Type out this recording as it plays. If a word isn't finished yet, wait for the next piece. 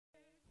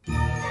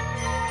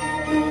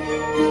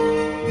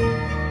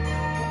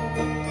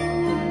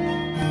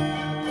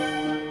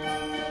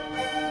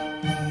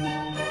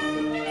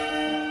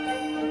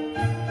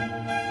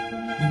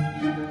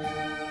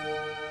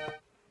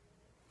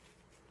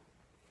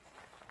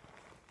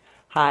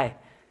Hi,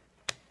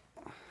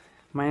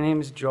 my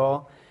name is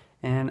Joel,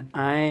 and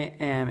I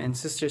am in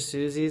Sister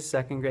Susie's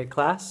second grade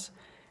class,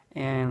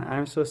 and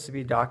I'm supposed to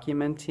be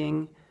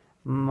documenting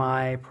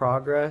my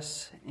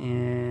progress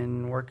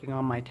in working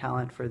on my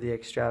talent for the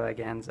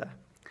extravaganza.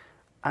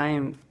 I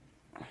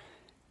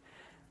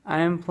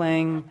am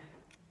playing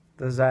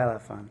the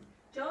xylophone.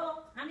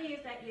 Joel, honey,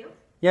 is that you?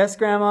 Yes,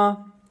 Grandma.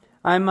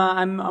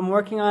 I'm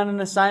working on an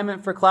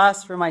assignment for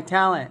class for my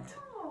talent.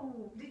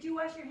 Oh, did you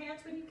wash your hands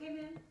when you came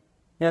in?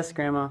 Yes,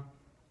 Grandma.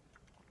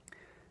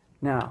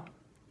 Now,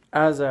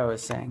 as I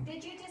was saying.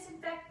 Did you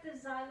disinfect the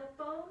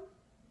xylophone?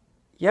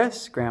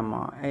 Yes,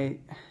 Grandma.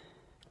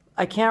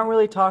 I can't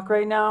really talk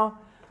right now.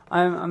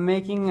 I'm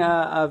making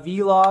a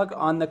vlog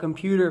on the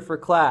computer for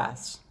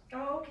class.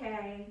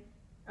 Okay.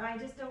 I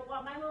just don't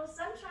want my little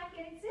sunshine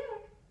getting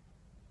sick.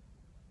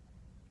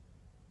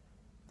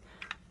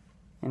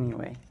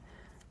 Anyway,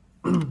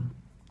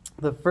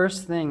 the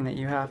first thing that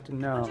you have to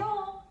know... Oh,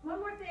 Joel, one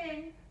more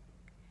thing.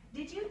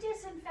 Did you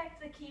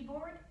disinfect the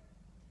keyboard?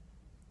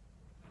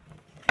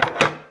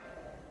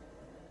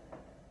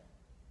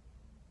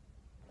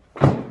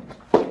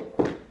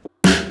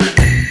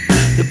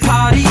 The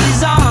party